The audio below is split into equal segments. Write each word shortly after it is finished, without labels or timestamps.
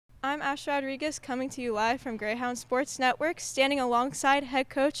I'm Ash Rodriguez coming to you live from Greyhound Sports Network, standing alongside head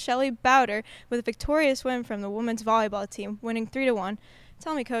coach Shelley Bauder with a victorious win from the women's volleyball team, winning 3-1.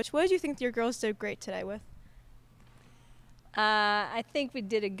 Tell me, Coach, what did you think your girls did great today with? I think we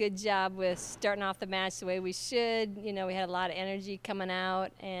did a good job with starting off the match the way we should. You know, we had a lot of energy coming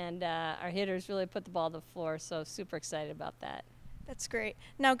out, and our hitters really put the ball to the floor, so super excited about that. That's great.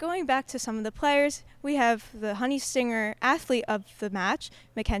 Now, going back to some of the players, we have the Honey Stinger athlete of the match,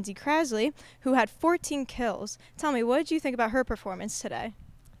 Mackenzie Krasley, who had 14 kills. Tell me, what did you think about her performance today?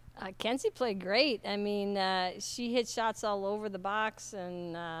 Kenzie played great. I mean, she hit shots all over the box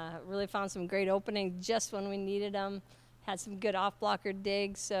and really found some great openings just when we needed them. Had some good off-blocker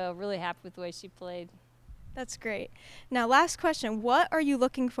digs, so really happy with the way she played. That's great. Now, last question. What are you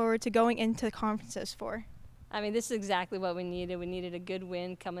looking forward to going into conferences for? I mean, this is exactly what we needed. We needed a good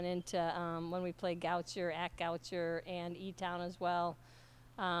win coming into when we play Goucher, at Goucher, and E-Town as well.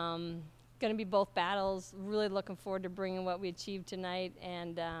 Going to be both battles. Really looking forward to bringing what we achieved tonight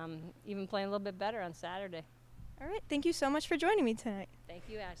and even playing a little bit better on Saturday. All right. Thank you so much for joining me tonight. Thank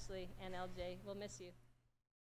you, Ashley and LJ. We'll miss you.